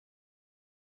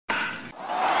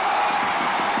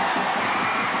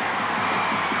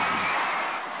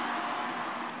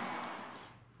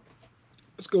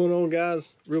going on,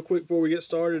 guys? Real quick before we get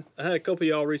started, I had a couple of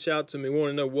y'all reach out to me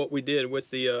wanting to know what we did with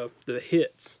the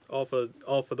hits off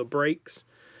of the breaks.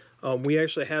 We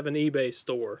actually have an eBay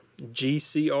store,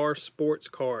 GCR Sports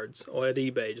Cards, at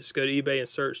eBay. Just go to eBay and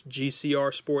search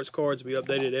GCR Sports Cards. We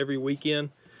update it every weekend.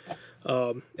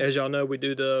 As y'all know, we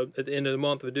do at the end of the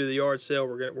month we do the yard sale.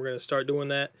 We're gonna start doing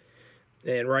that.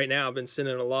 And right now I've been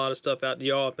sending a lot of stuff out to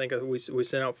y'all. I think we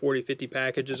sent out 40-50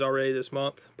 packages already this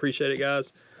month. Appreciate it,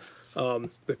 guys. But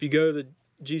if you go to the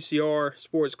GCR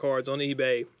Sports Cards on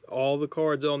eBay, all the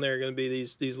cards on there are going to be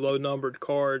these low numbered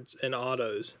cards and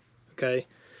autos. Okay,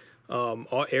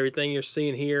 everything you're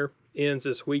seeing here ends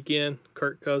this weekend.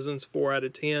 Kirk Cousins 4 out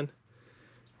of 10,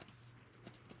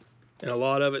 and a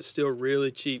lot of it's still really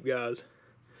cheap, guys.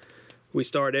 We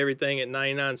start everything at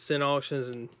 99-cent auctions,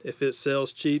 and if it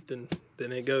sells cheap, then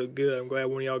it goes good. I'm glad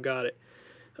one of y'all got it.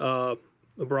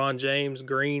 LeBron James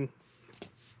green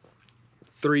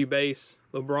 3 base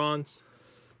LeBrons.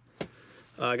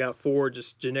 I got 4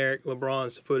 just generic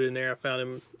LeBrons to put in there. I found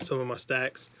them in some of my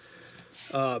stacks.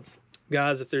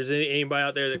 Guys, if there's anybody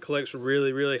out there that collects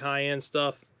really high-end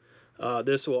stuff,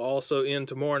 this will also end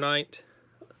tomorrow night.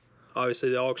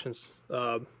 Obviously the auctions,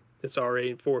 it's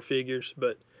already in 4 figures,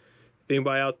 but if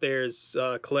anybody out there is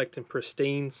collecting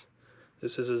pristines,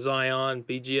 this is a Zion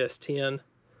BGS 10,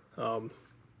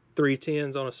 3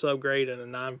 10s on a subgrade and a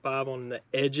 9.5 on the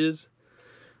edges.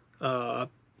 I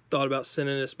thought about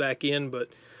sending this back in, but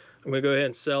I'm gonna go ahead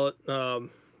and sell it,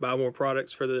 buy more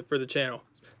products for the channel.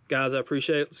 Guys, I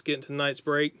appreciate it. Let's get into tonight's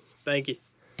break. Thank you.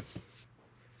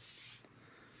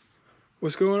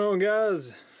 What's going on,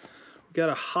 guys? We got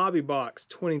a hobby box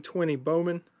 2020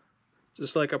 Bowman,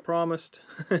 just like I promised.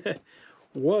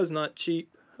 Was not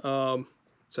cheap, so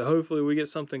hopefully we get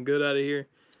something good out of here.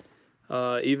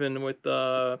 Even with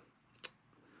my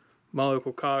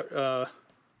local card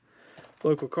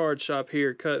shop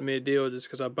here cutting me a deal just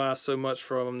because I buy so much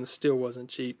from them, this still wasn't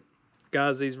cheap.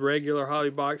 Guys, these regular hobby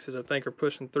boxes I think are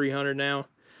pushing 300 now.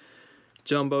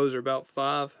 Jumbos are about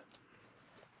 5.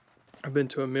 I've been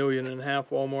to 1.5 million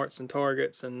Walmarts and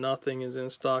Targets, and nothing is in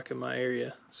stock in my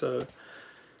area, so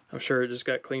I'm sure it just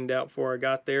got cleaned out before I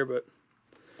got there. But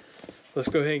let's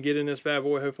go ahead and get in this bad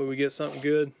boy. Hopefully we get something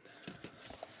good.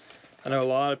 I know a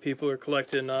lot of people are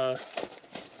collecting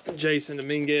Jason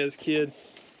Dominguez kid.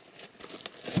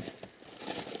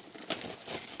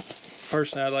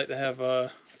 Personally, I'd like to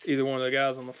have either one of the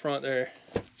guys on the front there,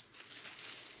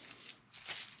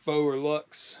 Bo or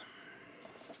Lux.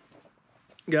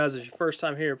 Guys, if it's your first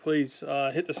time here, please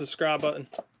hit the subscribe button.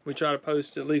 We try to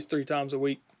post at least 3 times a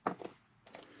week.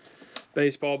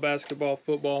 Baseball, basketball,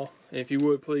 football. And if you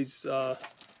would, please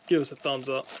give us a thumbs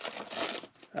up.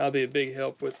 That'll be a big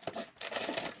help with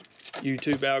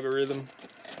YouTube algorithm.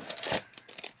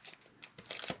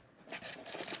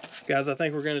 Guys, I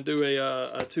think we're going to do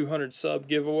a 200 sub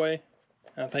giveaway.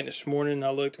 I think this morning I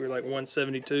looked, we were like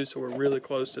 172, so we're really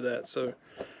close to that. So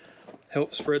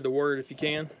help spread the word if you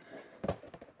can.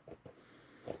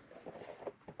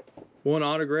 1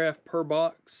 autograph per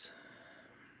box.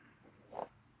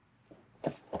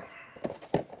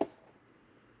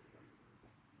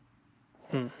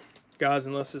 Guys,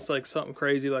 unless it's like something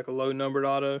crazy like a low numbered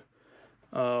auto,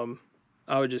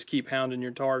 I would just keep hounding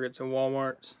your Targets and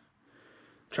Walmarts.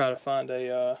 Try to find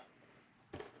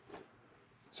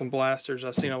some blasters.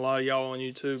 I've seen a lot of y'all on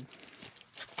YouTube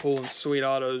pulling sweet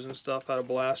autos and stuff out of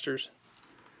blasters.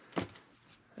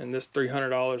 And this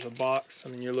 $300 a box, I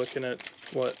mean, you're looking at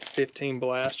what, 15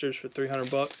 blasters for 300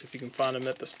 bucks if you can find them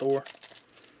at the store.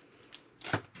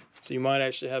 So you might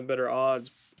actually have better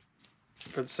odds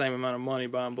for the same amount of money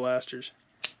buying blasters.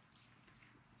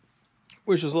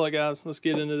 Wish us luck, guys. Let's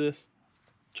get into this.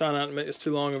 Try not to make this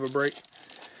too long of a break.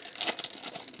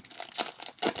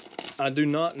 I do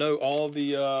not know all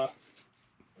the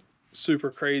super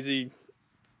crazy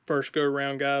first go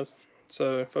round guys,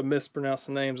 so if I mispronounce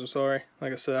the names, I'm sorry.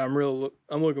 Like I said, I'm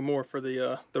looking more for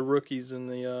the rookies in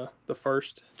the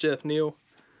first. Jeff Neal,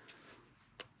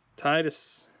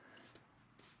 Titus,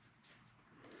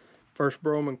 first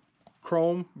Bowman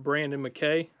Chrome, Brandon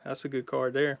McKay. That's a good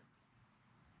card there.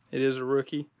 It is a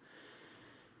rookie,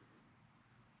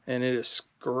 and it is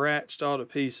scratched all to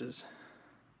pieces.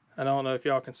 I don't know if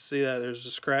y'all can see that. There's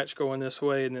a scratch going this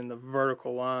way, and then the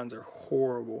vertical lines are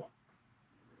horrible.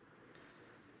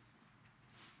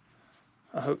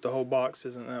 I hope the whole box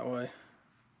isn't that way.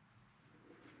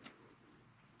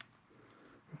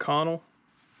 McConnell,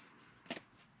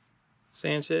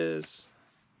 Sanchez,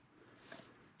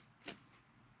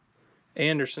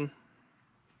 Anderson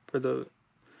for the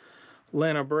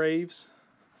Atlanta Braves.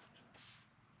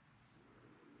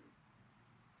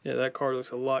 Yeah, that card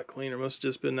looks a lot cleaner. Must have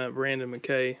just been that Brandon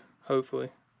McKay, hopefully.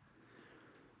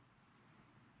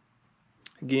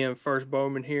 Again, first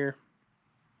Bowman here.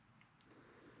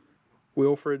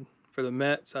 Wilfred for the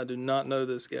Mets. I do not know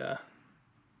this guy.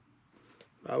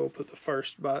 I will put the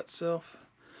first by itself.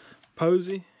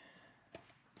 Posey.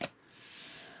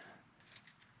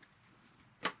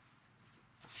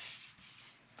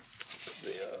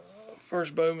 The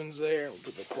first Bowman's there. We'll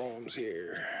put the chromes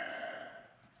here.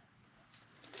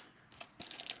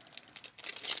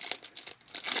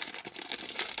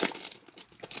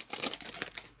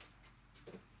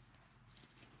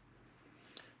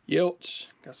 Yelch.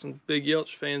 Got some big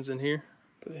Yelch fans in here.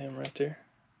 Put him right there.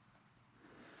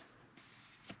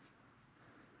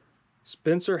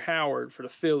 Spencer Howard for the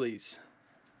Phillies.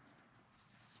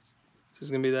 This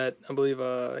is going to be that, I believe,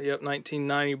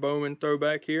 1990 Bowman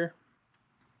throwback here.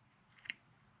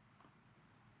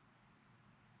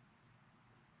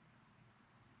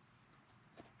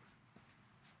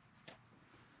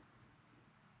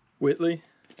 Whitley.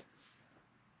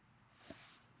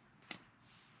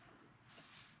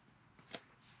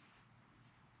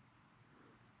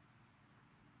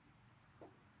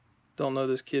 Don't know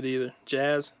this kid either.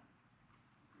 Jazz.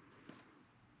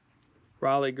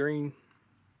 Riley Green.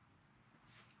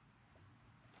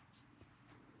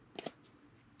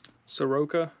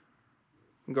 Soroka.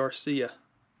 Garcia.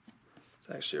 It's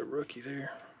actually a rookie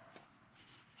there.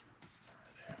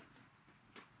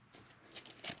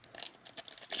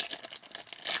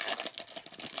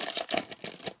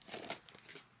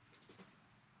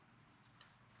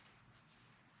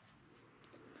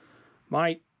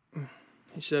 Mike.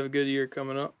 He should have a good year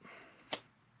coming up.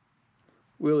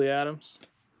 Willie Adams.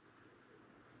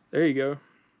 There you go.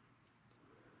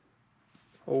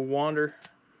 Old Wander.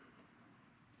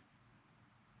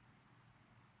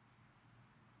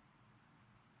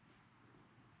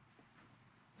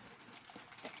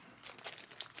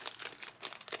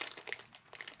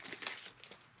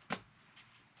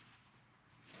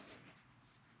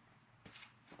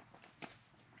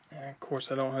 And of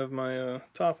course, I don't have my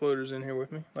top loaders in here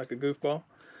with me, like a goofball.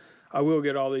 I will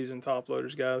get all these in top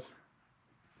loaders, guys.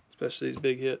 Especially these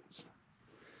big hits.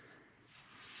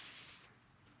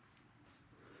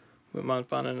 Wouldn't mind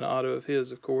finding an auto of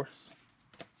his, of course.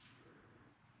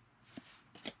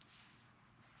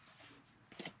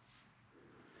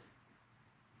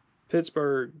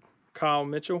 Pittsburgh, Kyle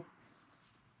Mitchell.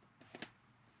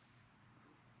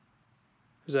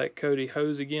 Is that Cody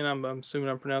Hose again? I'm assuming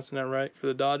I'm pronouncing that right for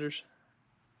the Dodgers.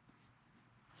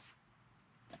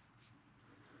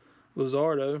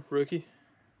 Luzardo, rookie.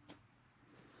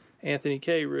 Anthony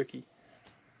K, rookie.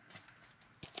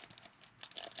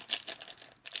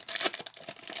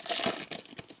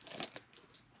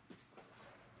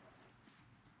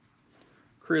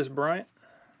 Chris Bryant.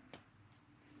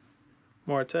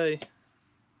 Marte. Is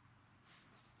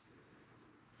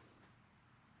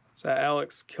that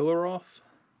Alex Killaroff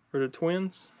for the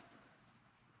Twins?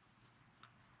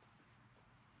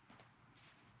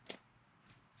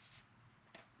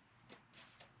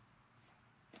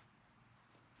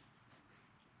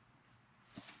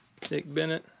 Nick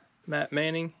Bennett, Matt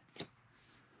Manning,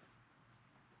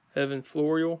 Evan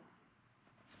Florial.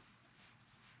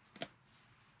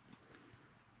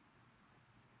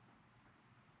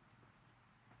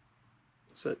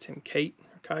 Is that Tim Kite?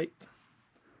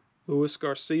 Luis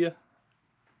Garcia.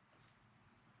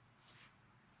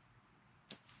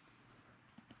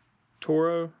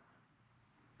 Toro.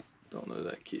 Don't know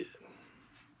that kid.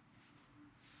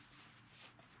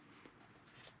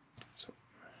 So,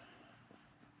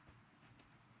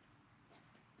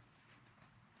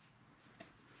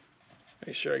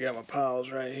 make sure I got my piles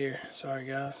right here. Sorry,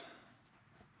 guys.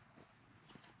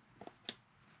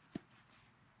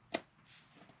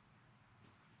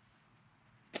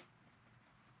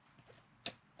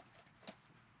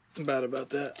 Bad about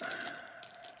that.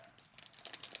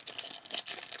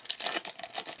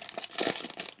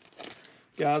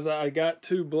 Guys, I got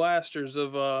 2 blasters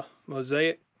of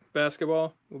Mosaic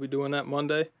basketball. We'll be doing that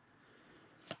Monday.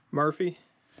 Murphy.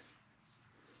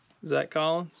 Zach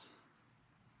Collins.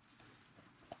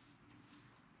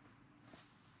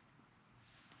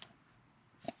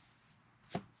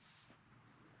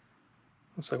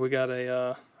 Looks like we got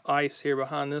a ice here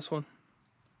behind this one.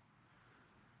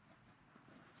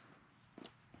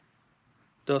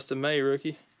 Dustin May,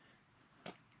 rookie.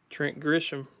 Trent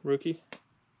Grisham, rookie.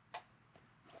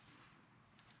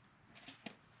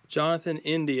 Jonathan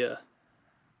India.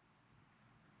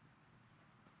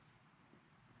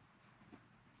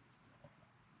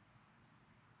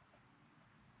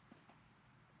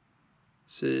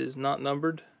 This is not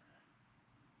numbered.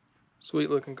 Sweet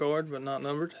looking card, but not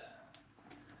numbered.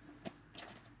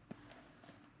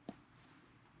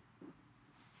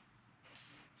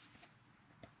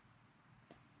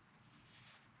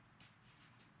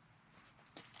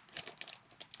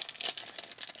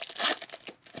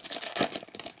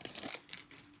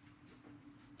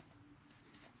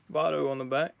 Votto on the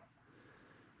back.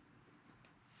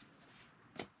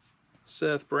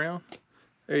 Seth Brown.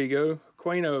 There you go.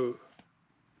 Quino.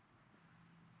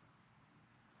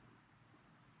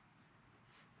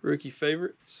 Rookie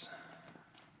favorites.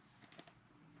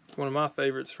 One of my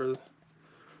favorites for the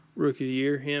rookie of the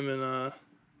year. Him and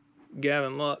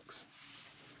Gavin Lux.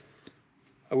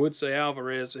 I would say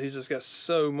Alvarez, but he's just got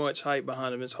so much hype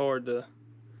behind him. It's hard to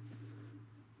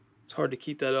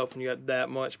keep that up when you got that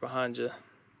much behind you.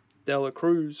 Dela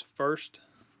Cruz first.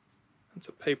 It's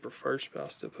a paper first, but I'll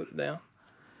still put it down.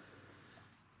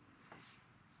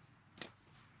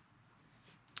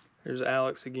 There's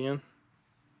Alex again.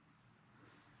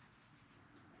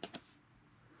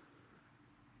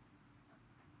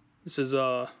 This is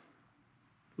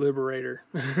Liberator.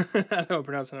 I know I'm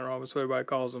pronouncing it wrong, but that's what everybody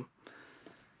calls him.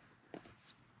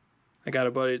 I got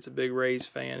a buddy that's a big Rays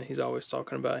fan. He's always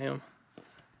talking about him.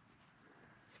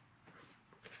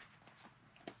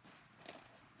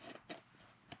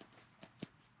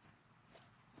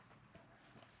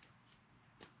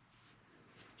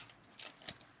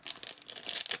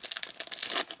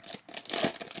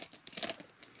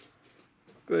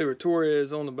 Gleyber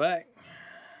Torres on the back.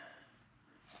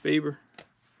 Bieber.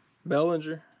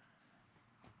 Bellinger.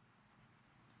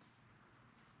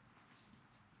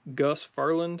 Gus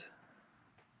Ferland.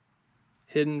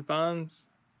 Hidden Finds.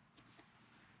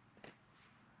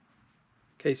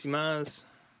 Casey Mize.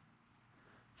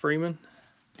 Freeman.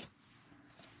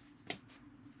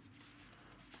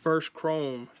 First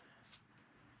Chrome.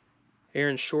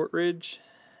 Aaron Shortridge.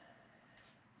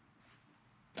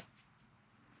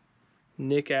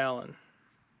 Nick Allen.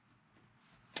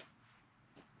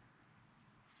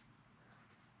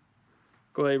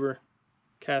 Gleyber.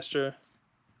 Castro.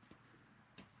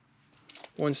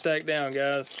 One stack down,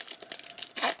 guys.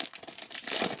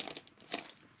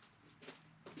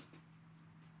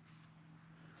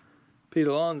 Pete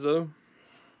Alonso.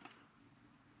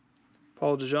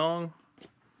 Paul DeJong.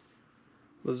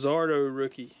 Luzardo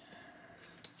rookie.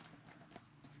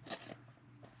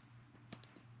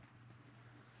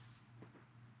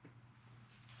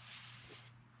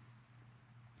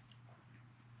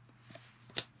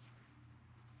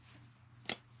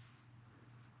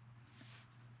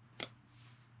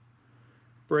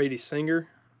 Brady Singer,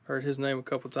 heard his name a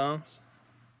couple times.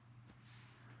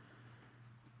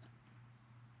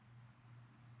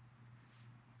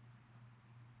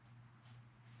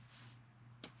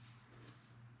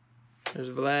 There's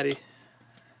Vladdy.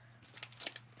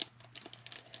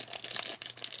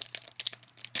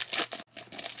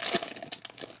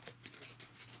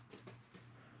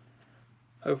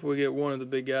 Hopefully we get one of the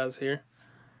big guys here.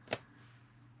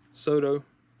 Soto.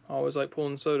 I always like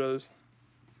pulling Sotos.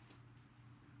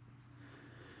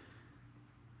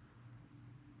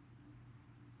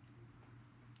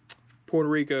 Puerto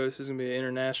Rico, this is going to be an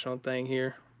international thing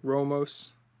here.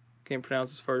 Ramos. Can't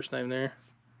pronounce his first name there.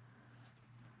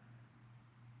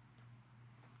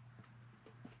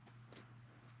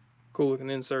 Cool looking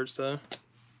inserts though.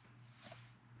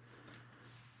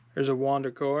 There's a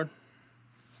Wander card.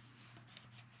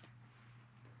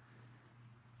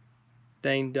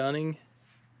 Dane Dunning.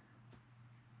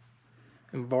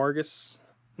 And Vargas.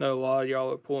 I know a lot of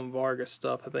y'all are pulling Vargas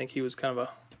stuff. I think he was kind of a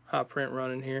high print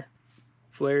run in here.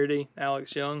 Flaherty,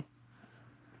 Alex Young.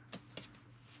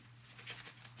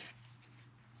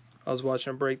 I was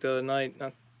watching a break the other night, and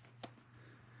I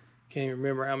can't even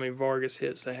remember how many Vargas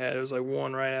hits they had. It was like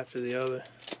one right after the other.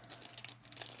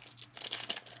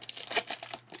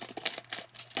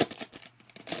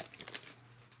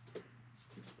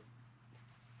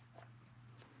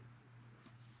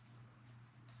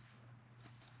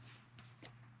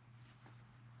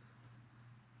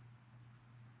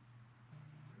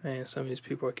 Man, some of these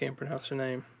people I can't pronounce their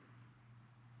name.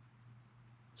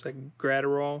 It's like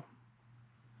Gratterall.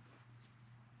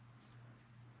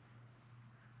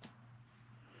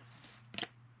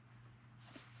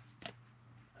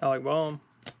 Alec Baum.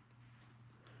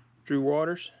 Drew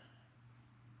Waters.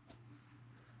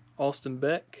 Austin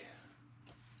Beck.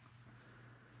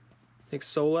 Nick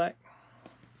Solak.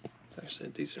 It's actually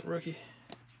a decent rookie.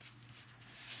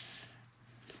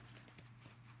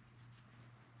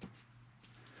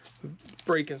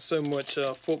 Breaking so much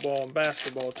football and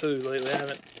basketball too lately. I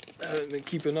haven't been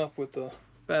keeping up with the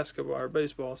basketball or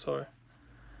baseball. Sorry.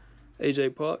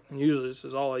 AJ Puck, and usually this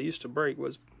is all I used to break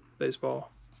was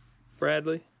baseball.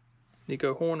 Bradley,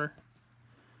 Nico Horner.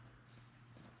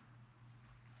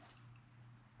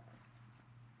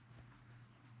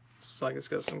 It's like it's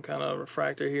got some kind of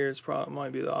refractor here. It's probably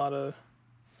might be the auto.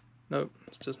 Nope,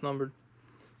 it's just numbered.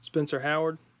 Spencer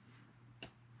Howard,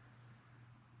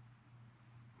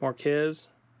 Marquez,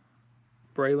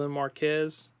 Braylon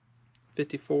Marquez,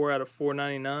 54 out of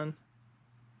 499.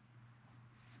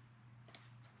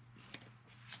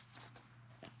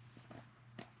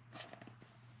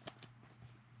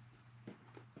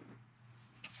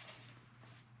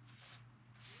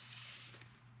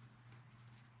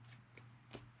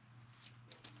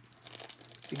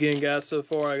 Again, guys, so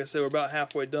far, like I said, we're about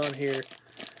halfway done here.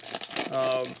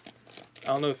 I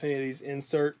don't know if any of these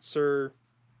inserts are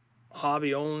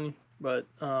hobby only, but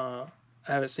I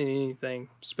haven't seen anything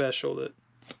special that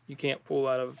you can't pull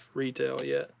out of retail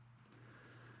yet.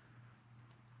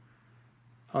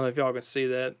 I don't know if y'all can see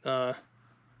that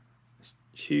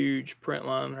huge print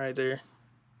line right there.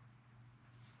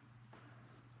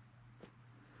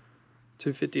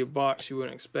 $2.50 a box. You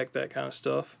wouldn't expect that kind of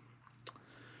stuff.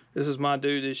 This is my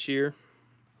dude this year,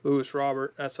 Lewis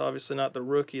Robert. That's obviously not the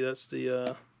rookie. That's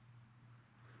the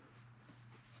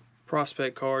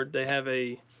prospect card. They have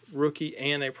a rookie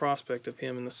and a prospect of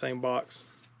him in the same box,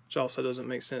 which also doesn't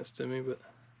make sense to me. But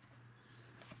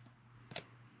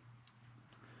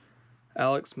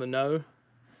Alex Manoah,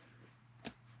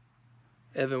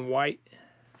 Evan White,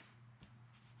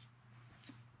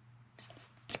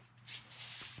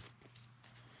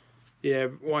 yeah,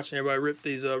 watching everybody rip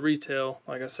these retail,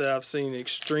 like I said, I've seen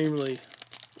extremely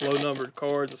low numbered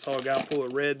cards. I saw a guy pull a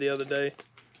red the other day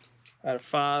out of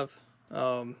 5.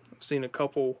 I've seen a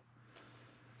couple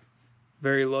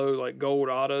very low, like gold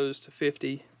autos to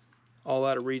 50, all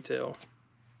out of retail.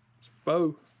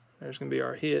 Bo, there's going to be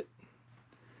our hit.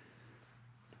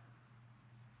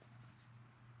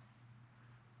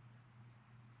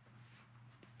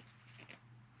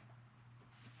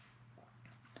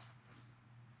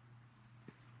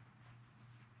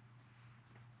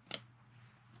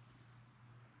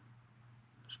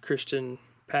 Christian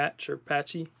Patch or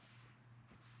Patchy.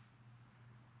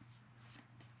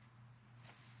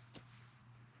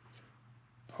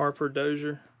 Harper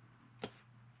Dozier.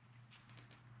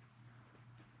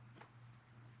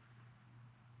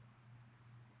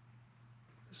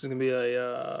 This is going to be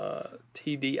a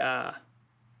TDI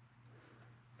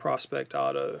prospect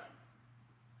auto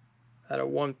at a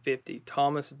 150.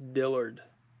 Thomas Dillard.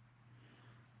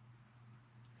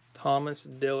 Thomas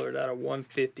Dillard out of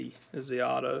 150 is the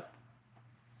auto.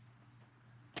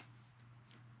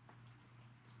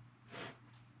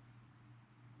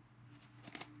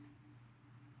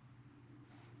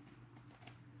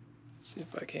 See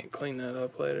if I can't clean that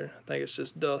up later. I think it's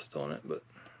just dust on it, but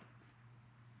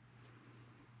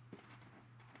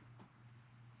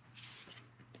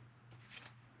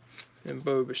and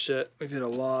Bo Bichette. We've hit a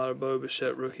lot of Bo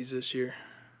Bichette rookies this year.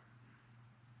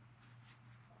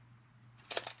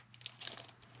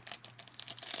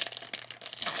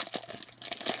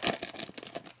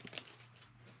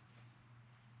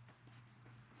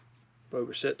 Bo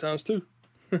Bichette times 2.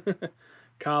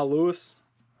 Kyle Lewis.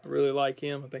 I really like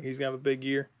him. I think he's going to have a big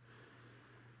year.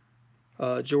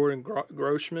 Jordan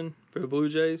Groshman for the Blue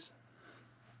Jays.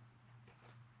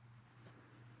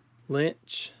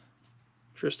 Lynch.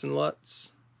 Tristan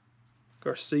Lutz.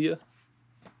 Garcia.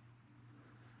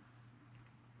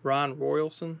 Ryan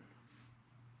Royalson.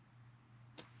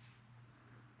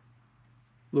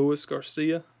 Luis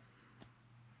Garcia.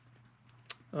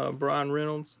 Brian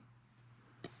Reynolds.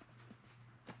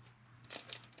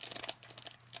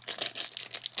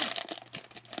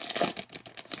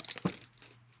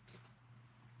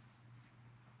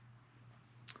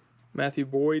 Matthew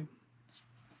Boyd,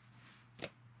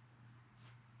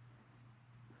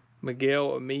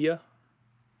 Miguel Amaya,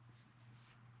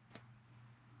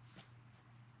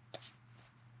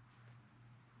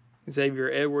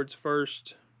 Xavier Edwards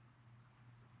first,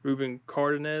 Ruben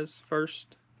Cardenas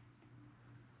first,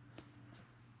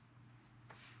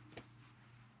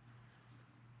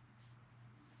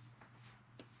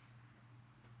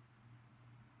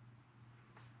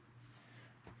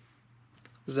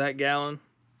 Zach Gallen.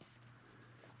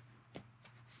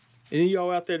 Any of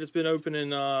y'all out there that's been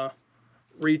opening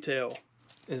retail,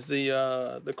 is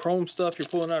the chrome stuff you're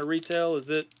pulling out of retail, is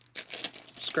it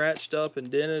scratched up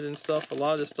and dented and stuff? A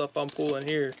lot of this stuff I'm pulling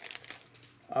here,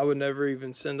 I would never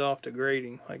even send off to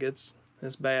grading. Like it's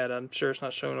bad. I'm sure it's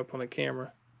not showing up on the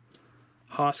camera.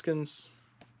 Hoskins,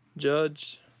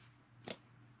 Judge,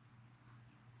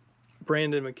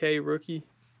 Brandon McKay, rookie.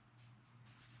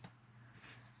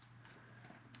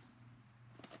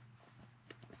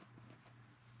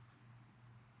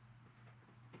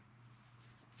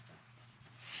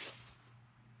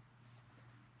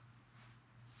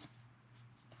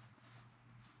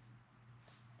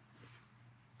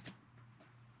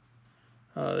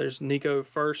 There's Nico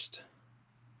first.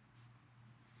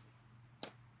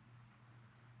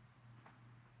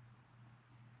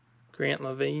 Grant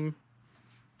Levine.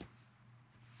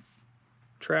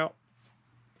 Trout.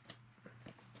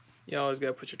 You always got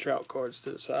to put your Trout cards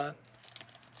to the side.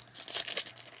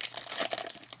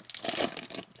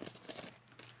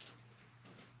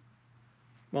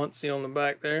 Muncy on the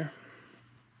back there.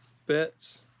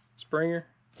 Betts. Springer.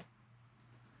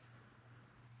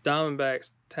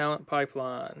 Diamondbacks Talent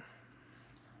Pipeline.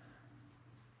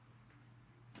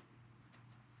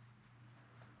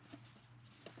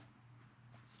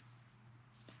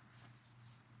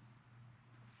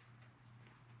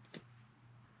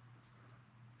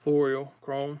 Florial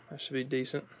Chrome, that should be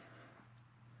decent.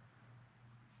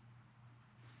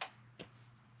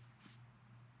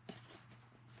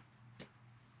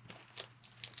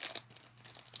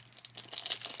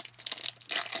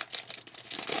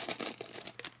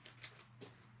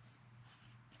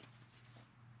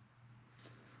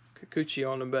 Kikuchi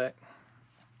on the back.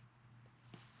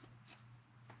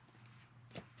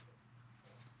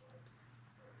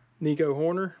 Nico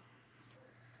Horner.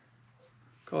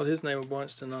 Called his name a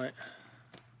bunch tonight.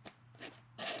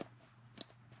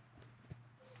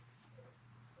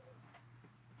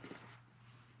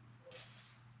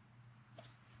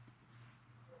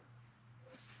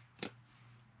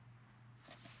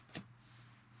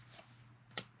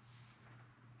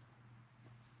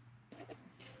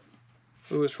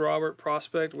 Lewis Robert,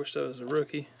 prospect. Wish that was a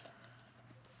rookie.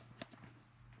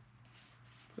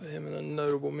 Put him in a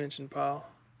notable mention pile.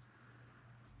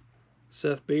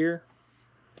 Seth Beer.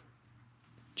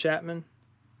 Chapman.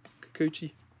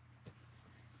 Kikuchi.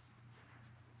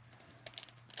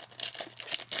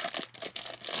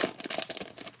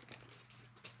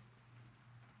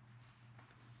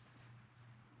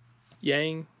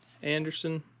 Yang.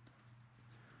 Anderson.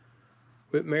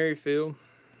 Whit Merrifield.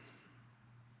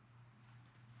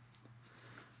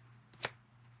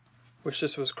 Wish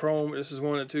this was chrome. This is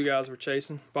one of the two guys we're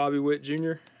chasing. Bobby Witt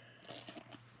Jr.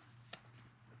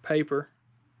 Paper.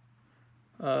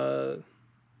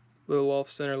 Little off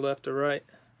center left to right.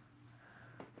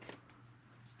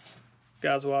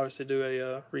 Guys will obviously do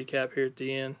a recap here at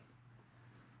the end.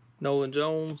 Nolan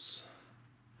Jones.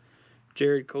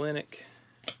 Jared Kalenic.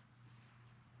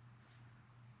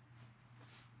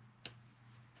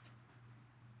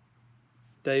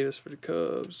 Davis for the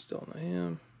Cubs. Don't know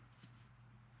him.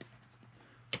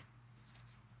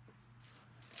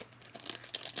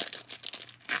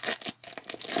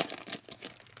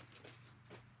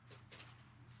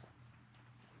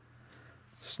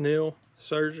 Snell,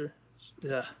 Serger,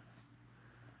 yeah.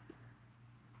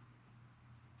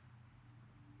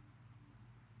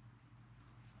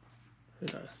 Who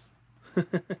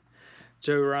knows?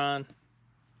 Joe Ryan.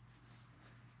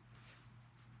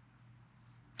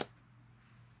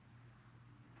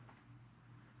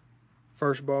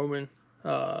 First Bowman.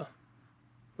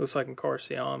 Looks like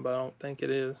Encarnacion, but I don't think it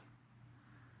is.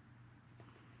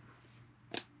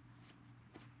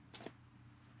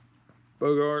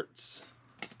 Bogarts.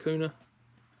 Kuna.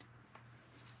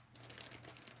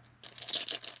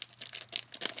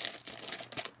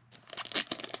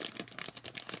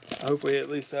 I hope we at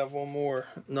least have one more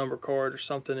number card or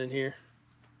something in here.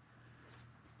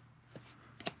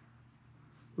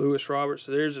 Lewis Roberts.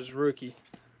 So there's his rookie.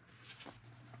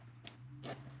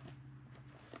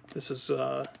 This is,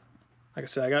 like I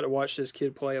said, I got to watch this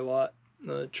kid play a lot.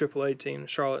 The AAA team,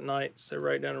 Charlotte Knights. They're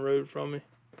right down the road from me.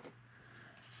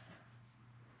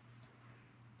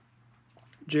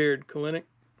 Jared Kalenic.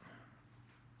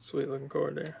 Sweet looking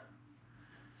card there.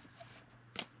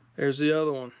 There's the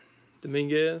other one.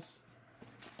 Dominguez.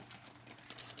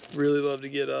 Really love to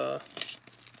get a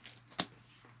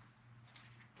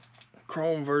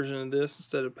chrome version of this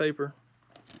instead of paper.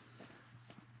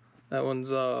 That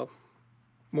one's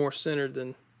more centered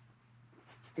than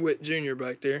Witt Jr.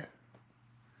 back there.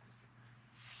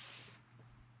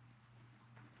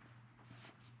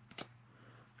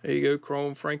 There you go,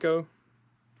 chrome Franco.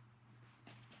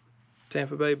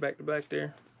 Tampa Bay back to back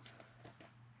there.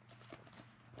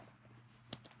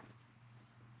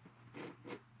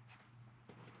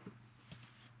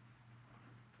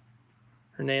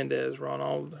 Hernandez,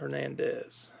 Ronald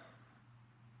Hernandez.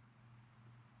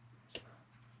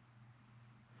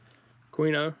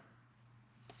 Quino.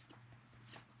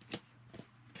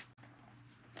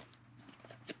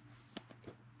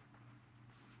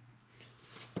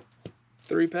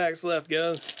 Three packs left,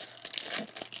 guys.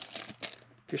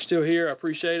 If you're still here, I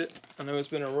appreciate it. I know it's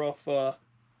been a rough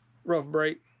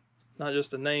break. Not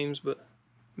just the names, but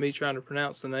me trying to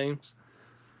pronounce the names.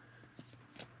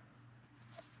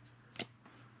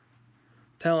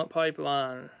 Talent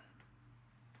Pipeline.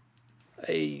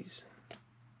 A's.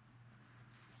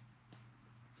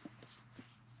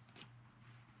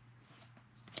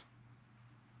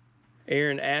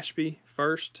 Aaron Ashby,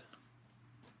 first.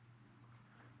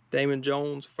 Damon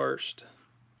Jones, first.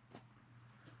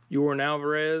 Yordan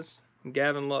Alvarez and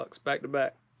Gavin Lux, back to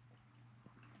back.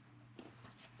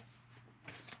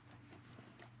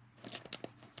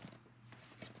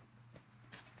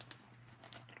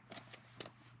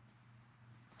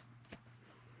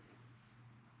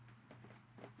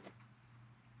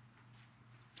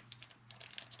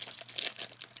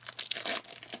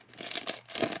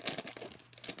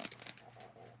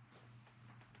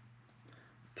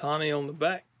 Tani on the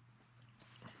back.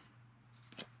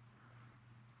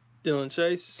 Dylan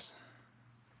Chase.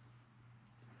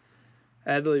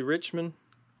 Adley Richmond.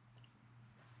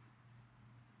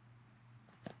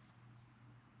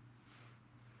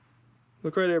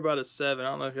 Look right there about a 7. I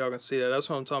don't know if y'all can see that. That's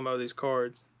what I'm talking about with these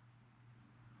cards.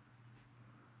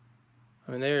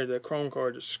 I mean, there, the chrome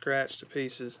card just scratched to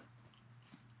pieces.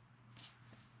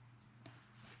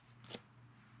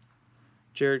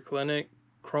 Jared Klenick,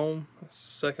 chrome. That's the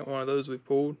second one of those we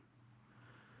pulled.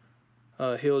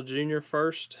 Hill Jr.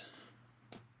 first.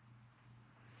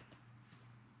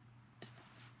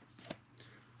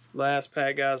 Last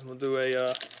pack, guys, we'll do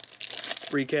a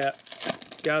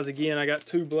recap. Guys, again, I got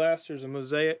 2 blasters and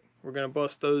Mosaic. We're going to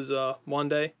bust those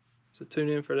Monday, so tune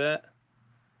in for that.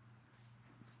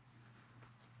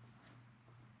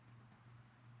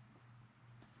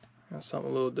 Got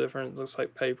something a little different. It looks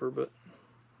like paper, but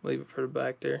leave it for the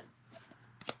back there.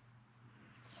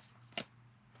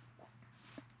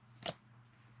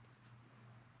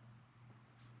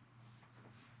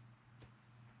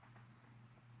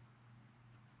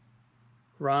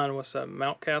 Ryan, what's that?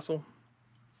 Mountcastle.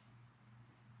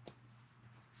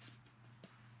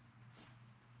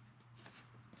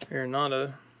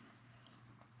 Arenado.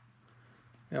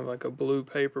 We have like a blue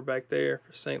paper back there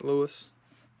for St. Louis.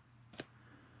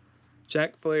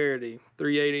 Jack Flaherty,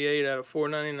 388 out of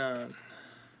 499.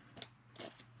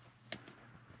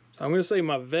 So I'm going to say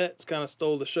my vets kind of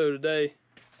stole the show today.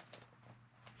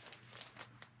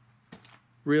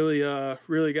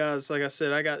 Really, guys, like I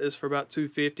said, I got this for about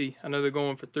 $250. I know they're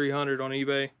going for $300 on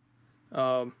eBay. You're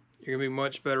going to be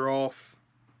much better off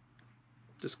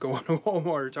just going to Walmart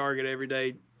or Target every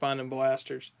day, finding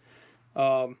blasters.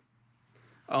 I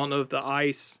don't know if the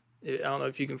ice, I don't know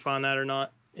if you can find that or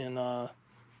not in the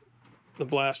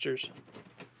blasters.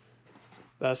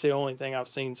 That's the only thing I've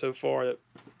seen so far that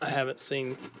I haven't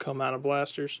seen come out of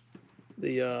blasters.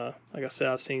 Like I said,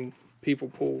 I've seen people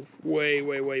pull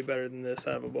way better than this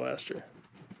out of a blaster.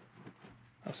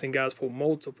 I've seen guys pull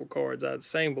multiple cards out of the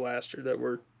same blaster that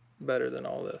were better than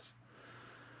all this.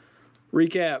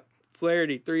 Recap: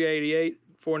 Flaherty 388,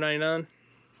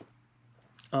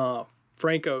 499.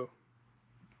 Franco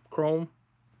chrome.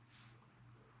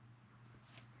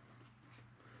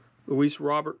 Luis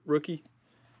Robert rookie.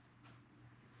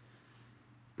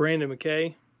 Brandon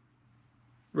McKay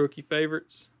rookie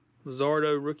favorites.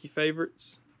 Luzardo rookie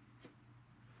favorites.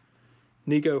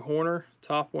 Nico Horner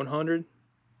top 100.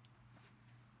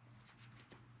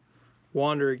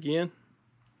 Wander again.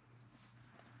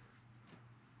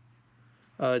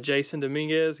 Jason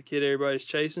Dominguez, the kid everybody's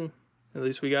chasing. At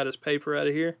least we got his paper out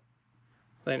of here.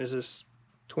 I think it's this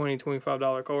 $20,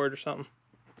 $25 card or something.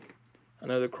 I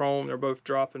know the chrome, they're both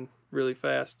dropping really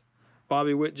fast.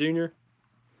 Bobby Witt Jr.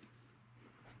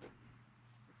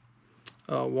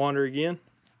 Wander again.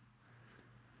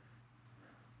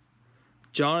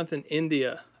 Jonathan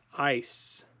India,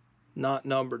 ice, not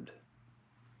numbered.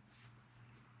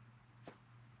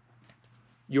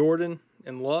 Yordan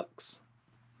and Lux.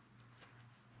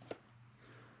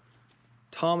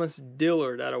 Thomas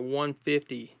Dillard out of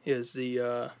 150 is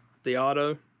the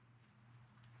auto.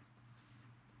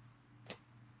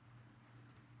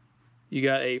 You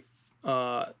got a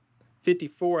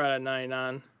 54 out of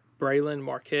 99, Braylon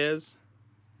Marquez.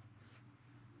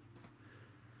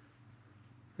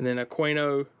 And then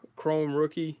Aquino chrome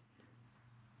rookie.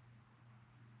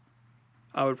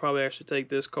 I would probably actually take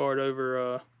this card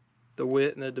over the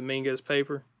Witt and the Dominguez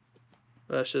paper.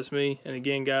 That's just me. And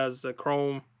again, guys, the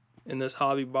chrome in this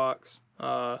hobby box,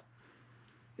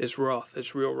 it's rough.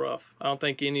 It's real rough. I don't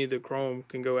think any of the chrome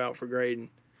can go out for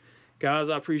grading. Guys,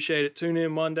 I appreciate it. Tune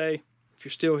in Monday. If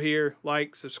you're still here,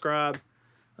 like, subscribe.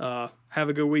 Have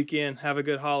a good weekend. Have a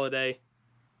good holiday.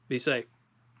 Be safe.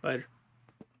 Later.